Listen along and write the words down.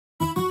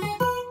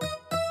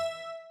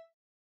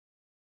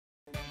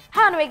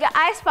how to make an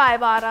I Spy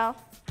bottle.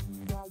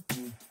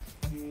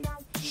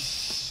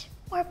 Shh,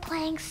 we're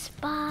playing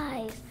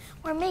spies.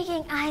 We're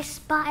making I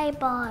Spy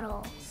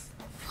bottles.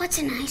 What's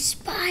an I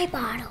Spy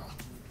bottle?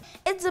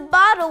 It's a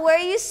bottle where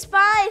you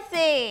spy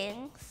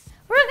things.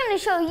 We're gonna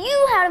show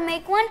you how to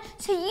make one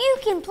so you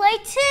can play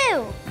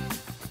too.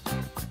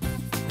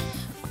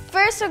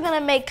 First, we're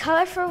gonna make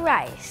colorful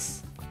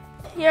rice.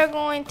 You're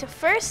going to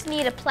first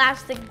need a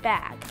plastic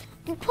bag.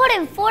 And put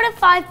in 4 to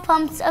 5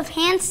 pumps of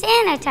hand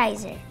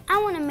sanitizer.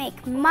 I wanna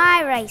make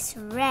my rice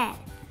red.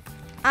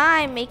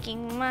 I'm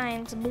making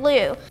mine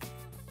blue.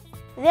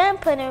 Then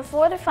put in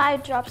 4 to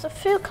 5 drops of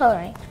food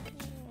coloring.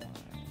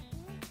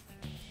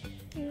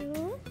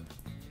 2,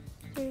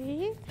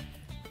 3,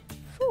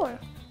 4.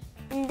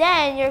 And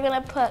then you're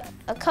gonna put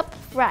a cup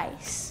of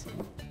rice.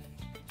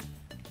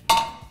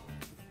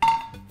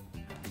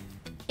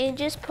 And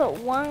just put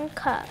 1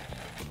 cup.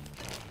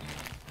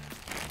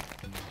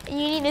 You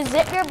need to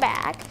zip your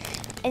bag,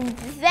 and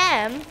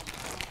then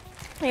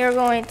you're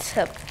going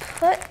to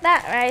put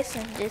that rice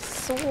and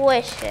just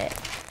swish it.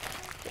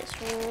 Just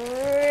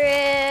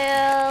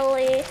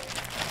really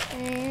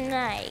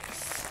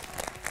nice.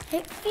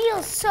 It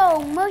feels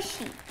so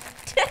mushy.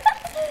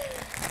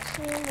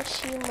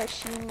 Mushy,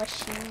 mushy,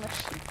 mushy,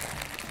 mushy.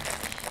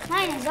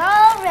 Mine is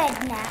all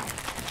red now.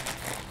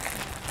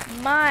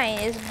 Mine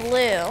is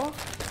blue.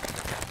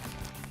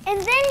 And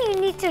then you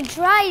need to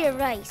dry your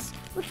rice,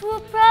 which will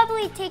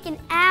probably take an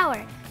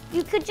hour.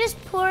 You could just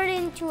pour it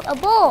into a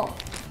bowl.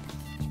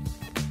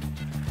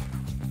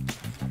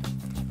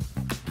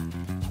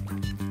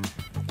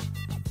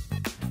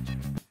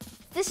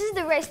 This is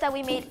the rice that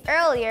we made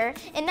earlier,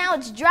 and now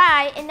it's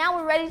dry, and now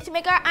we're ready to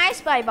make our I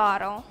Spy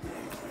bottle.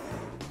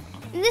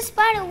 And this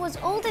bottle was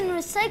old and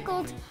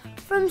recycled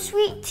from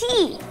sweet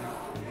tea.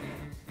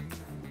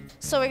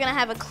 So we're gonna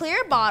have a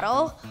clear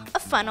bottle, a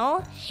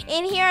funnel,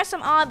 and here are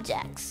some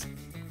objects.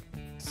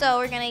 So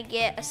we're gonna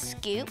get a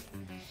scoop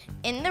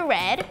in the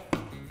red.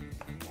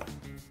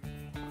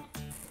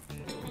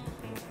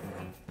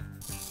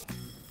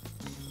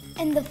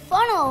 And the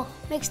funnel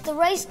makes the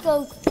rice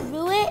go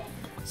through it,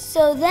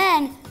 so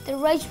then the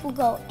rice will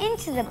go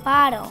into the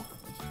bottle.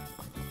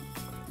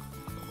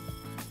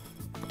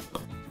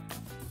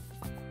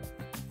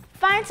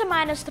 Find some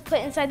items to put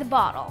inside the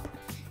bottle.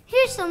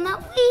 Here's some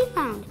that we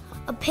found.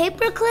 A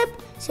paper clip,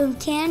 some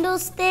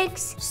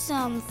candlesticks,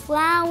 some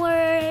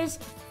flowers.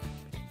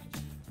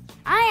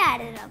 I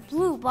added a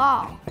blue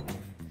ball.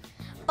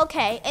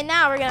 Okay, and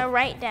now we're gonna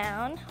write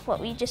down what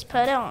we just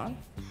put on.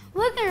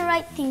 We're gonna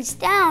write things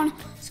down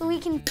so we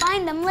can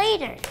find them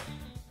later.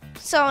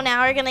 So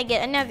now we're gonna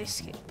get another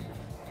scoop.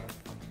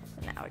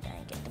 Now we're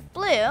gonna get the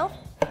blue.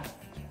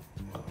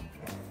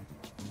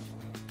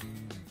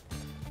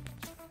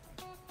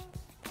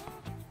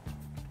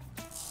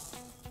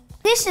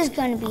 This is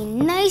gonna be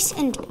nice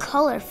and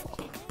colorful.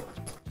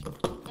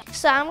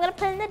 So I'm gonna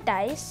put in the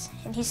dice,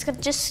 and he's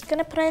just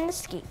gonna put in the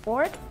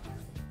skateboard.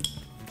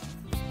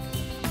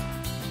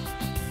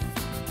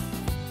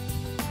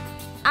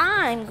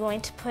 I'm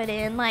going to put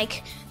in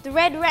like the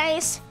red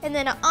rice, and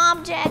then an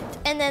object,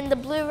 and then the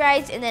blue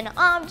rice, and then an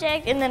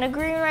object, and then a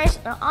green rice,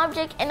 and an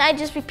object, and I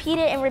just repeat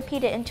it and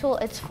repeat it until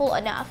it's full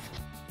enough.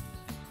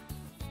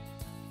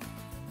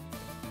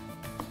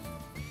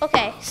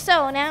 Okay,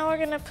 so now we're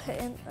gonna put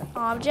in an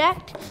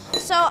object.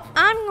 So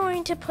I'm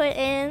going to put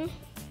in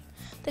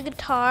the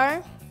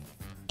guitar,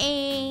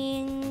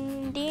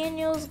 and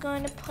Daniel's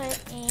going to put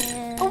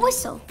in A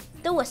whistle.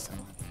 the whistle.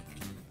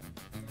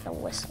 The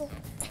whistle.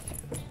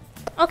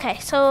 Okay,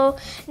 so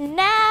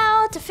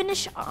now to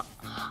finish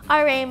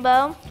our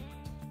rainbow.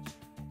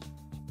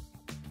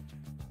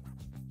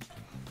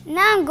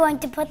 Now I'm going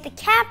to put the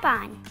cap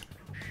on.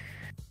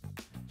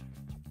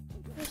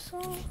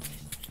 Whistle.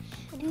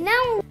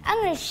 Now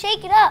I'm gonna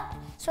shake it up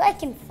so I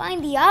can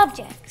find the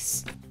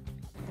objects.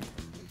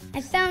 I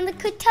found the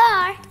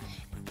guitar.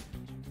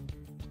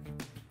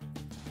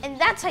 And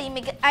that's how you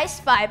make an I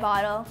Spy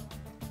bottle.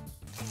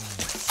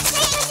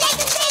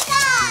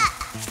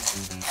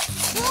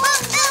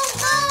 Boom, boom,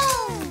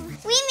 boom!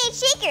 We made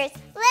shakers.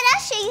 Let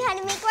us show you how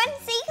to make one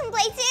so you can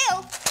play too.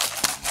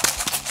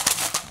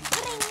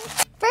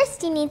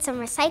 First, you need some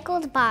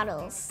recycled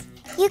bottles.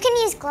 You can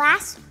use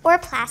glass or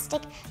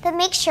plastic, but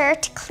make sure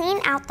to clean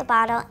out the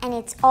bottle and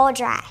it's all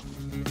dry.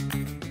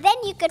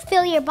 Then you could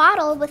fill your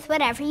bottle with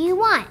whatever you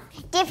want.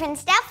 Different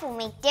stuff will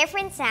make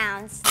different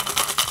sounds.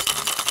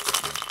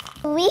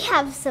 We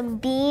have some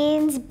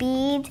beans,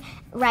 beads,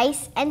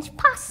 rice, and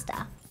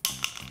pasta.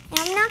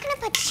 Now, I'm not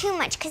gonna put too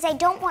much because I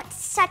don't want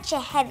such a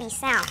heavy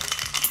sound.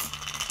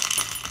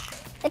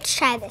 Let's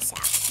try this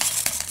out.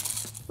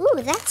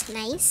 Ooh, that's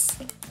nice.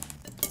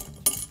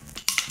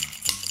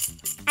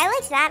 I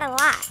like that a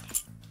lot.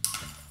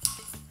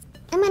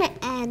 I'm gonna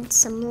add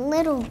some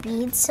little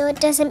beads so it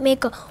doesn't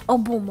make a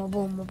boom, a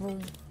boom, a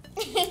boom.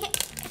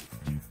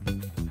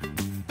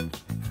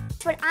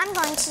 What I'm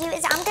going to do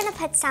is I'm gonna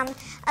put some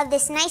of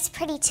this nice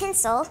pretty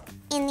tinsel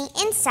in the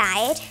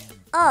inside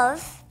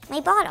of my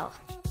bottle.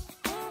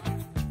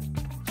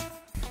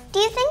 Do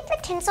you think the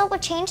tinsel will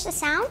change the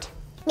sound?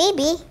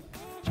 Maybe.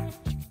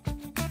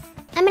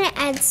 I'm gonna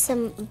add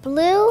some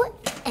blue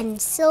and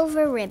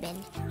silver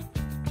ribbon.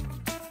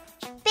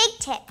 Big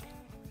tip,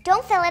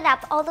 don't fill it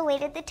up all the way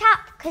to the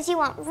top because you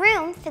want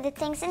room for the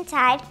things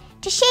inside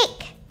to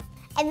shake.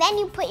 And then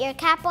you put your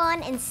cap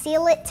on and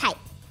seal it tight.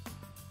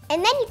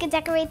 And then you can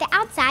decorate the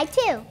outside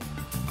too.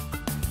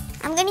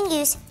 I'm gonna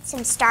use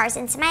some stars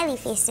and smiley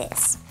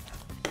faces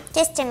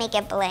just to make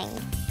it bling.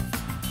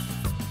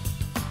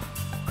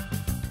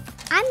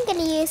 I'm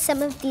gonna use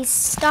some of these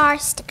star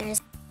stickers.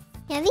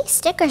 Yeah, these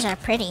stickers are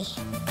pretty.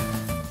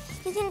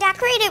 You can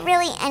decorate it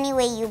really any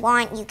way you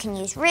want. You can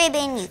use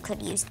ribbon, you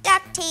could use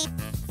duct tape.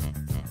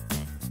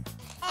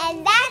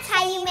 And that's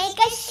how you make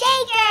a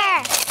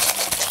shaker!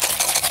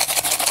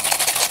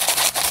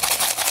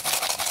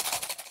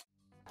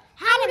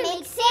 How to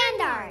make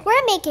sand art.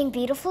 We're making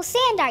beautiful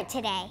sand art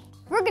today.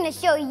 We're gonna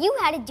show you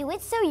how to do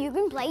it so you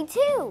can play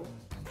too.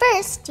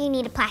 First, you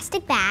need a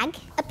plastic bag,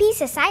 a piece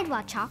of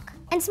sidewalk chalk,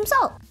 and some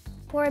salt.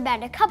 Pour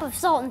about a cup of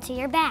salt into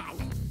your bag.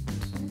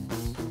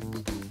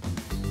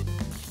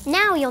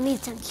 Now you'll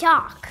need some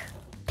chalk.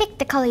 Pick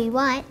the color you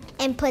want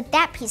and put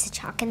that piece of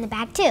chalk in the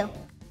bag too.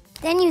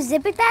 Then you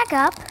zip it back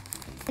up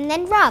and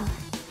then rub.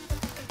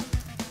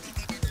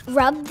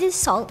 Rub the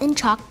salt and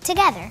chalk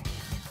together.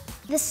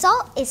 The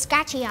salt is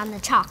scratchy on the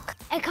chalk.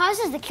 It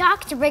causes the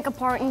chalk to break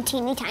apart in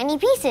teeny tiny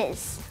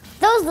pieces.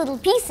 Those little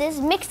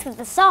pieces mixed with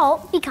the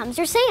salt becomes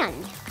your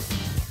sand.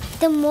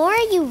 The more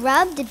you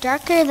rub, the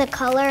darker the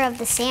color of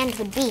the sand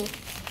would be.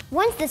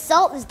 Once the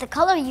salt is the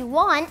color you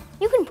want,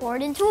 you can pour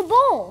it into a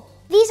bowl.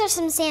 These are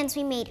some sands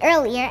we made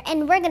earlier,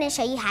 and we're gonna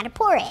show you how to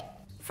pour it.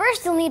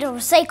 First, you'll need a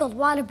recycled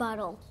water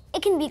bottle.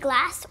 It can be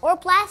glass or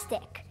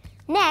plastic.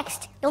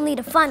 Next, you'll need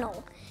a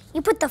funnel.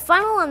 You put the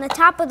funnel on the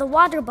top of the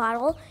water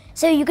bottle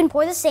so you can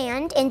pour the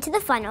sand into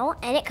the funnel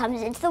and it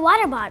comes into the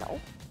water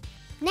bottle.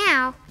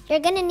 Now, you're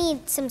gonna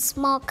need some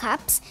small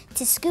cups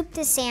to scoop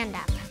the sand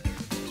up.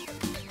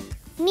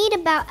 Need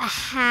about a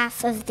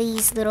half of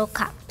these little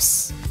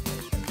cups.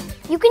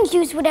 You can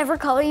choose whatever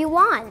color you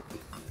want.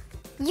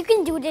 You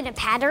can do it in a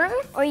pattern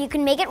or you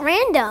can make it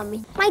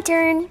random. My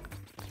turn.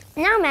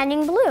 Now I'm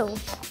adding blue.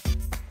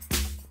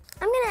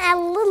 I'm gonna add a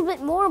little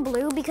bit more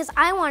blue because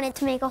I want it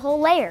to make a whole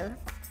layer.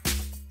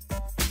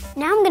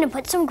 Now I'm gonna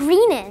put some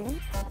green in.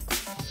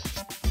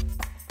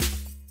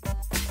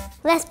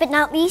 Last but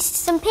not least,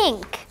 some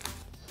pink.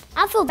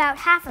 I'll fill about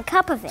half a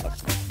cup of it.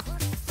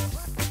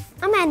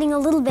 I'm adding a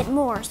little bit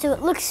more so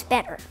it looks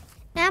better.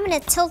 Now I'm gonna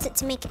tilt it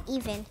to make it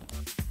even.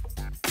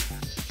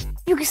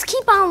 You just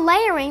keep on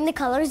layering the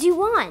colors you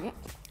want.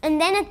 And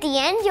then at the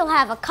end, you'll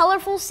have a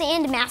colorful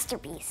sand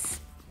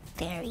masterpiece.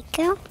 There we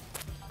go.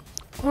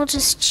 We'll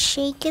just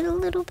shake it a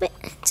little bit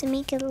to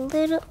make it a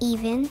little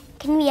even.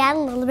 Can we add a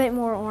little bit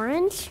more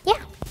orange?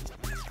 Yeah.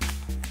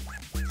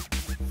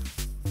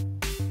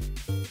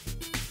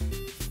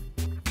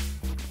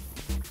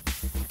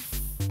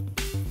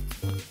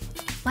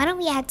 Why don't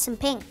we add some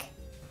pink?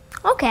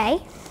 Okay.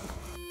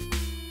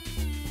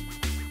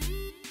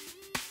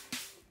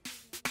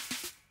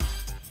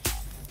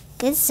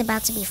 This is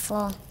about to be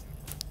full.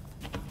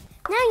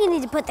 Now you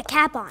need to put the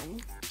cap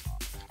on.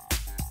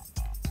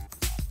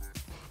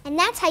 And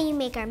that's how you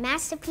make our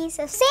masterpiece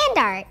of sand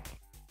art.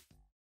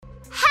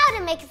 How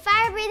to make a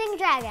fire-breathing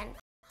dragon.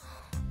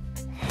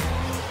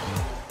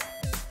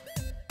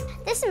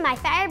 This is my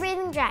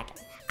fire-breathing dragon.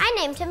 I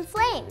named him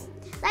Flame.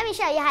 Let me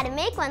show you how to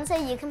make one so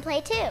you can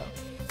play too.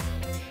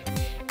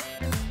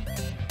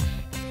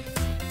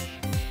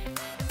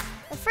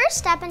 The first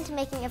step into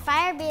making a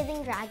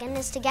fire-breathing dragon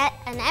is to get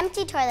an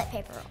empty toilet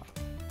paper roll.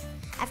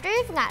 After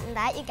you've gotten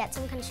that, you get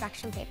some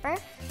construction paper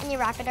and you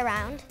wrap it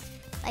around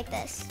like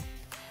this.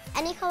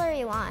 Any color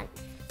you want.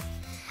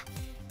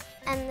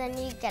 And then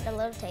you get a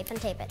little tape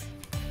and tape it.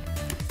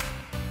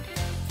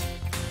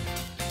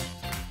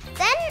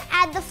 Then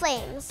add the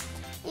flames.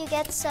 You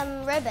get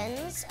some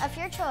ribbons of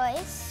your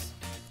choice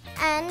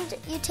and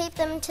you tape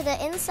them to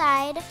the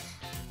inside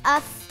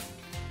of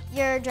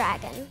your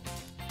dragon.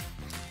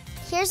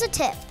 Here's a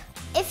tip.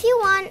 If you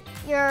want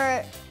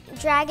your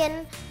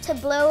dragon to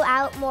blow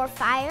out more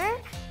fire,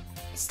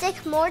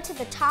 stick more to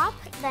the top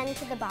than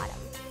to the bottom.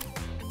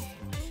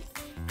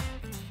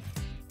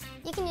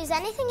 You can use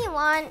anything you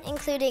want,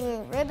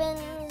 including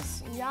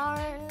ribbons,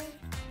 yarn,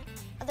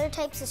 other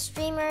types of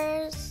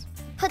streamers.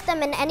 Put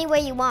them in any way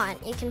you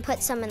want. You can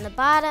put some in the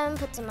bottom,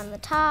 put some on the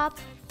top.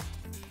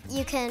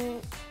 You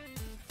can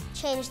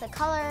change the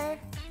color.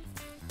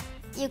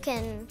 You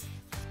can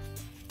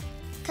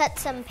cut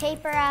some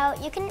paper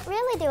out. You can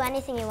really do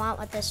anything you want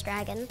with this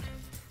dragon.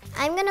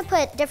 I'm gonna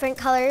put different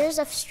colors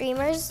of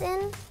streamers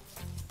in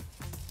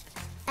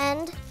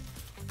and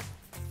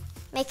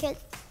make it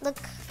look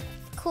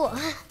cool.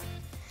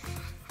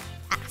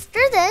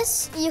 After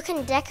this, you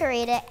can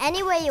decorate it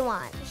any way you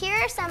want. Here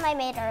are some I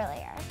made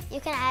earlier.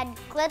 You can add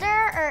glitter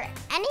or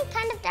any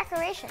kind of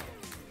decoration.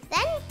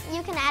 Then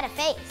you can add a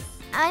face.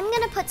 I'm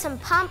gonna put some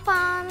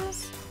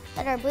pom-poms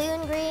that are blue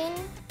and green.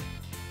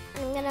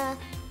 I'm gonna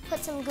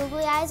put some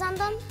googly eyes on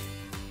them.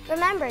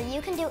 Remember,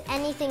 you can do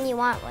anything you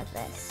want with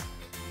this.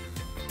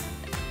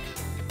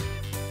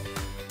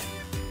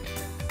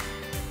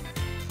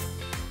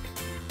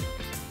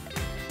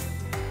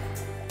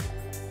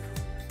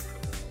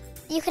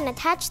 You can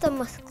attach them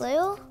with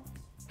glue,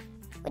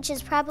 which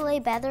is probably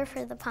better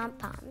for the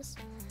pom-poms.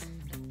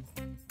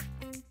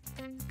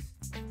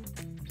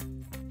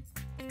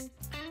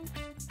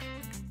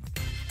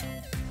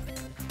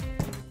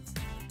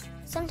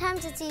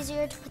 Sometimes it's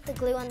easier to put the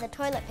glue on the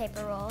toilet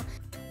paper roll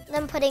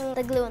than putting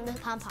the glue on the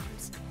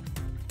pom-poms.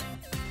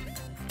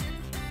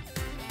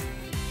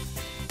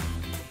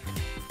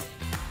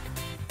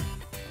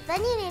 Then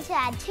you need to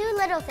add 2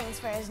 little things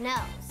for his nose.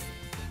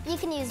 You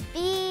can use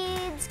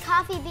beads,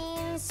 coffee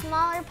beans,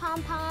 smaller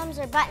pom-poms,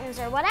 or buttons,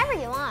 or whatever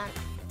you want.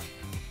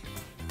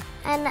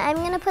 And I'm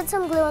gonna put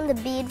some glue on the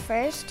bead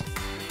first.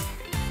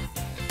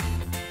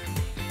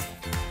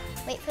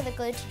 Wait for the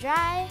glue to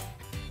dry.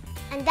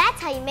 And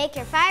that's how you make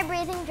your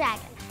fire-breathing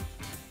dragon.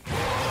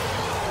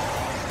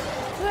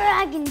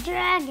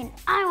 Dragon,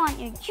 I want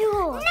your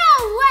jewels. No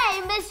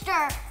way,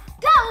 mister!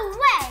 Go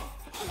away!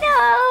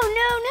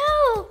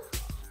 No.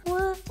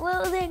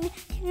 Well then,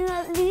 can you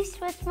at least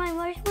touch my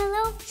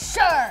marshmallow?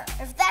 Sure,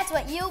 if that's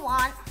what you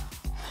want.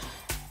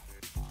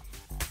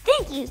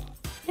 Thank you.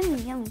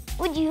 Yummy.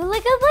 Would you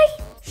like a bite?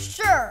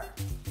 Sure.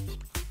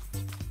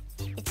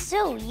 It's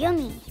so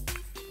yummy.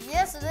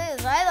 Yes, it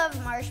is. I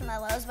love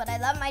marshmallows, but I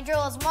love my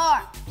jewels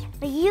more.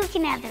 But you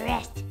can have the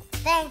rest.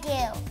 Thank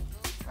you.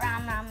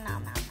 Nom, nom,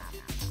 nom, nom, nom.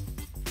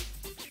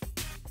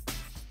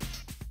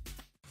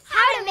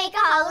 How to make a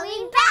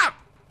Halloween bat.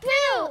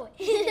 Boo!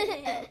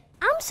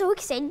 I'm so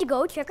excited to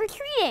go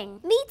trick-or-treating.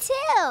 Me too.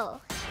 Mama,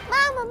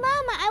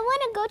 I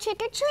want to go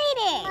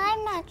trick-or-treating.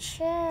 I'm not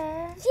sure.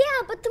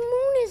 Yeah, but the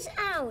moon is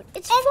out.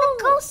 It's And full.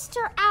 the ghosts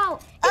are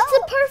out. It's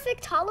the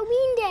perfect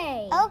Halloween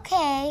day.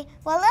 Okay,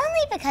 well,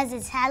 only because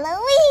it's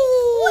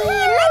Halloween.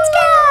 Let's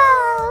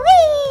go!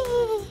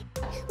 Whee!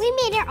 We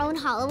made our own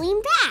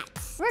Halloween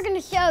bats. We're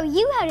gonna show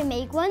you how to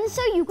make one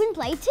so you can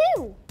play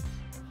too.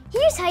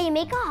 Here's how you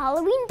make a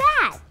Halloween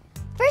bat.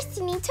 First,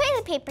 you need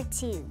toilet paper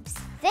tubes.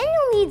 Then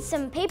you'll need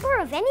some paper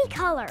of any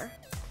color.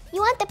 You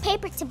want the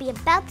paper to be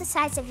about the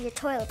size of your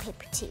toilet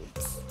paper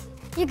tubes.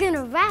 You're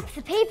gonna wrap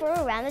the paper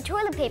around the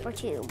toilet paper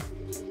tube.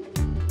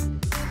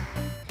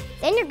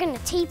 Then you're gonna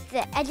tape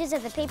the edges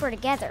of the paper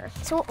together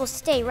so it will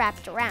stay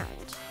wrapped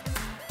around.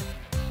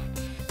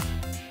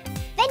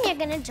 Then you're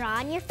gonna draw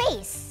on your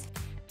face.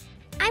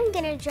 I'm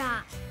gonna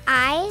draw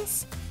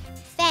eyes,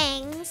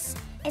 fangs,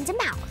 and a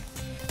mouth.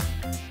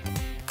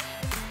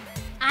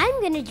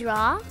 I'm gonna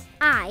draw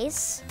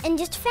eyes and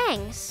just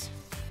fangs.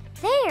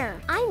 There,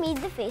 I made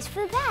the face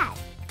for the bat.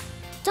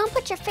 Don't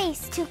put your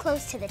face too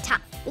close to the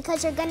top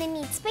because you're gonna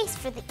need space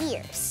for the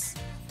ears.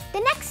 The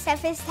next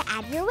step is to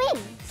add your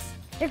wings.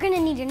 You're gonna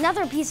need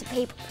another piece of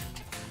paper.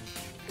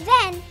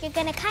 Then you're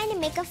gonna kind of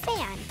make a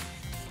fan.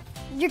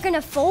 You're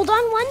gonna fold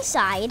on one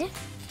side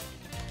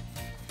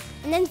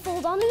and then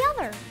fold on the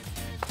other.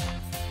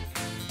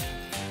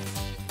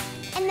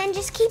 And then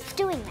just keep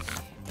doing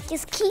that.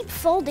 Just keep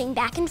folding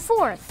back and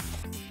forth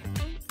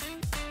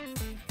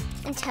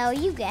until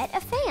you get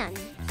a fan.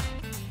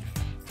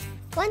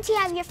 Once you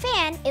have your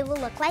fan, it will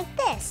look like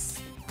this.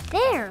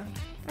 There,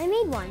 I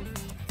made one.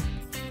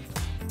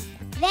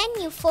 Then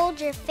you fold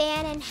your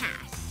fan in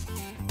half.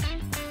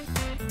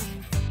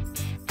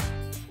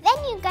 Then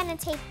you're gonna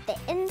tape the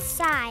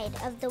inside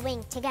of the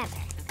wing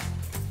together.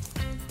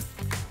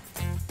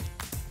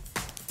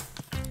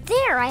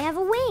 There, I have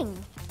a wing.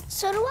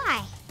 So do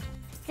I.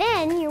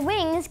 Then your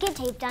wings get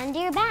taped onto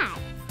your bat.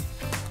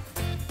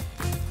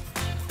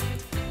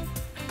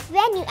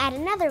 Then you add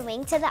another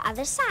wing to the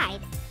other side.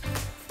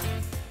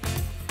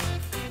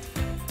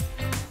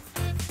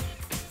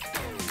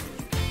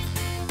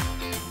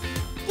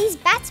 These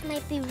bats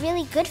might be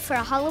really good for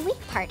a Halloween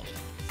party.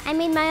 I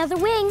made my other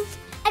wing.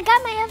 I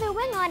got my other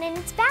wing on and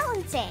it's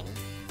balancing.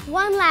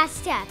 One last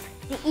step,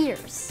 the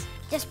ears.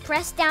 Just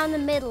press down the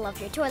middle of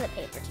your toilet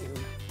paper tube.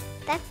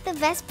 That's the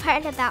best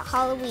part about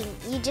Halloween.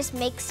 You just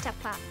make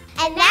stuff up.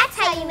 And that's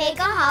how you make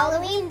a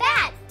Halloween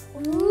bat.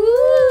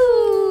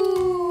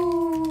 Ooh!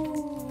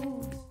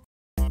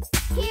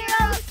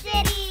 Hero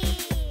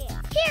City!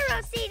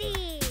 Hero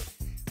City!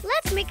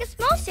 Let's make a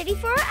small city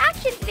for our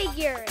action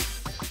figures.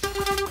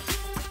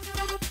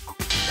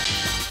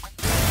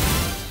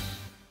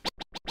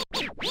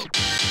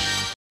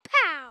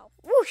 Pow!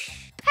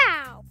 Whoosh!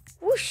 Pow!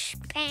 Whoosh!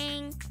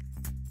 Bang!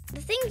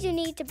 The things you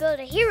need to build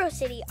a hero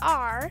city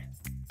are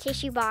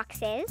tissue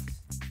boxes,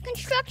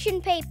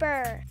 construction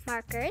paper,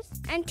 markers,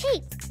 and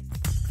tape.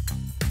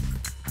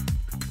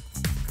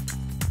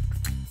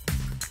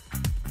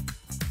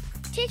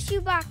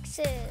 Tissue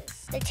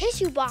boxes. The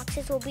tissue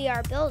boxes will be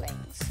our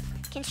buildings.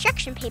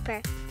 Construction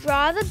paper.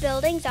 Draw the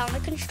buildings on the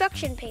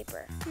construction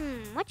paper.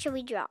 What should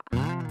we draw?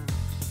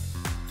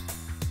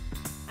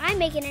 I'm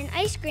making an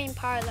ice cream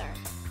parlor.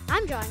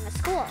 I'm drawing a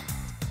school.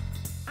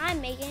 I'm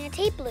making a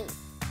tape loop.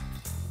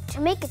 To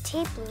make a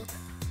tape loop,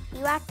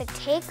 you have to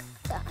take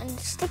the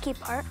unsticky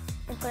part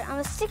and put it on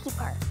the sticky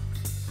part.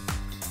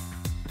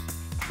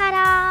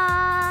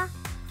 Ta-da!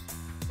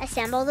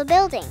 Assemble the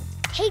building.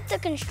 Take the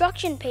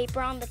construction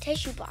paper on the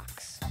tissue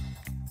box.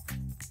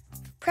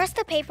 Press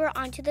the paper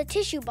onto the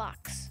tissue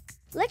box.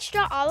 Let's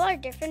draw all our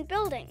different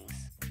buildings.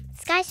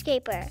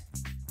 Skyscraper.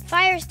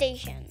 Fire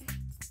station.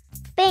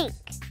 Bank.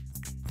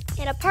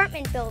 An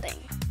apartment building.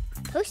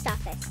 Post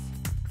office.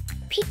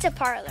 Pizza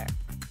parlor.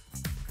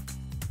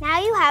 Now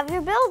you have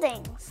your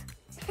buildings.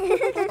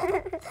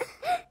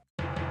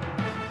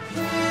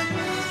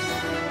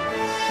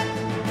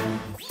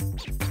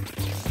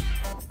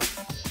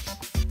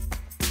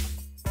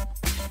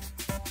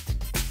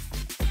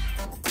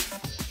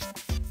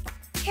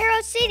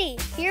 Hero City,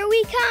 here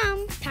we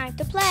come. Time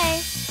to play.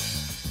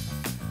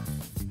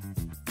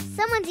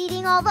 Someone's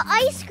eating all the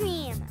ice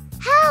cream.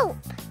 Help!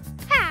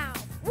 Pow!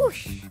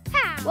 Whoosh!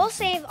 Pow! We'll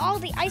save all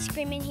the ice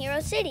cream in Hero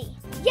City.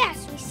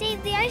 Yes, we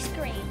saved the ice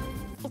cream.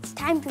 It's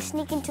time to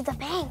sneak into the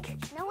bank.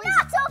 No one's...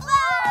 Not so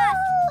fast!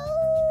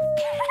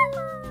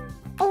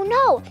 Oh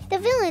no, the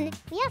villain.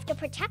 We have to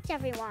protect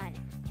everyone.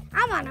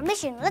 I'm on a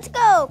mission. Let's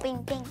go.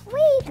 Bing, bing,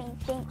 wee, bing,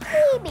 bing,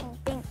 wee, bing,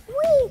 bing,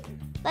 wee.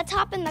 Let's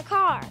hop in the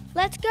car.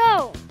 Let's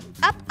go.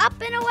 Up, up,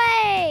 and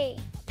away.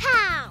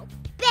 Pow,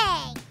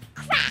 bang,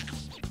 crash,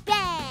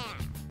 bang.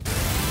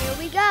 Here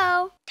we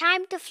go.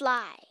 Time to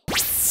fly.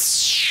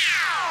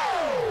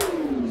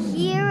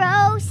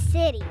 Hero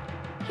City.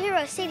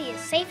 Hero City is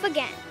safe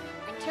again.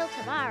 Until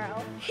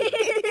tomorrow.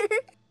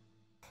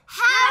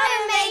 How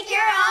to make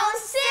your own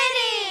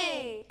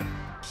city!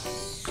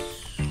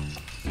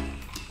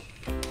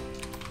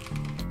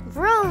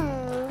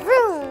 Vroom,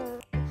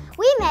 vroom.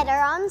 We met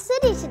our own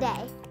city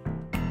today.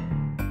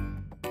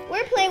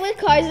 We're playing with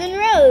cars and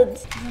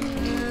roads.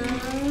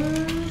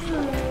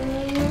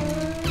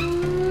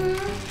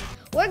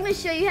 We're going to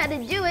show you how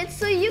to do it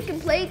so you can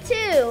play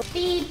too.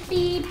 Beep,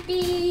 beep,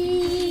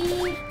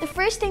 beep. The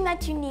first thing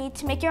that you need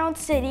to make your own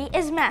city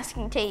is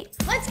masking tape.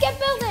 Let's get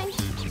building.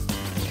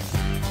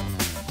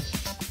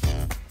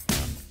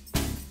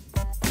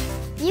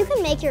 You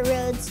can make your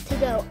roads to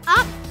go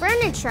up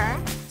furniture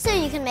so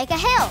you can make a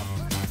hill.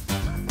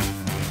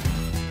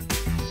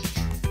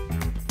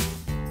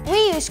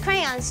 We use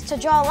crayons to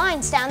draw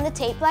lines down the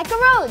tape like a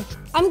road.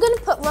 I'm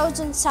gonna put roads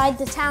inside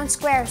the town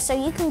square so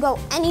you can go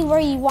anywhere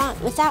you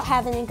want without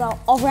having to go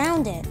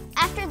around it.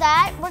 After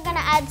that, we're gonna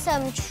add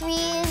some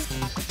trees.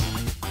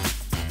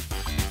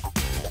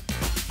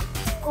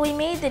 We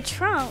made the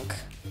trunk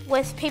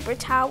with paper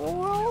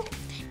towel roll,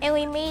 and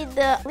we made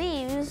the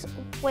leaves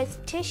with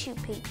tissue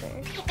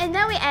paper. And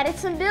then we added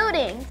some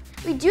buildings.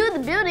 We drew the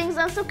buildings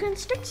on some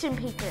construction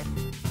paper.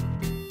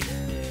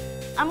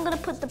 I'm gonna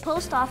put the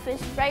post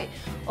office right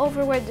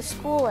over where the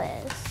school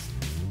is.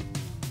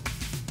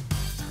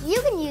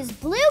 You can use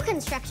blue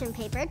construction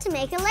paper to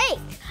make a lake.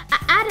 I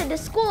added a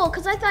school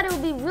because I thought it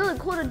would be really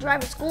cool to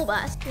drive a school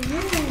bus.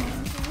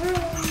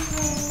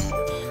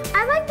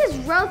 I like this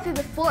road through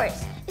the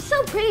forest. It's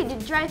so pretty to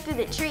drive through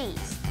the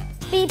trees.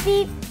 Beep,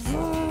 beep.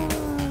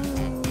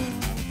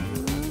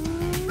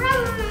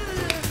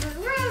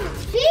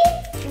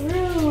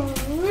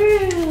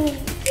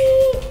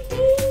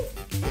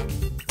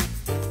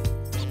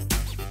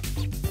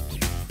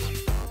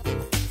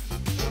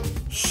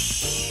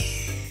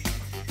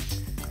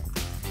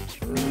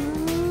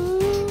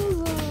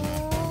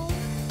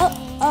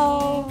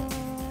 Uh-oh,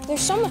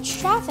 there's so much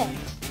traffic.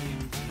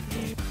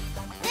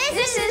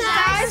 This is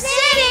our city!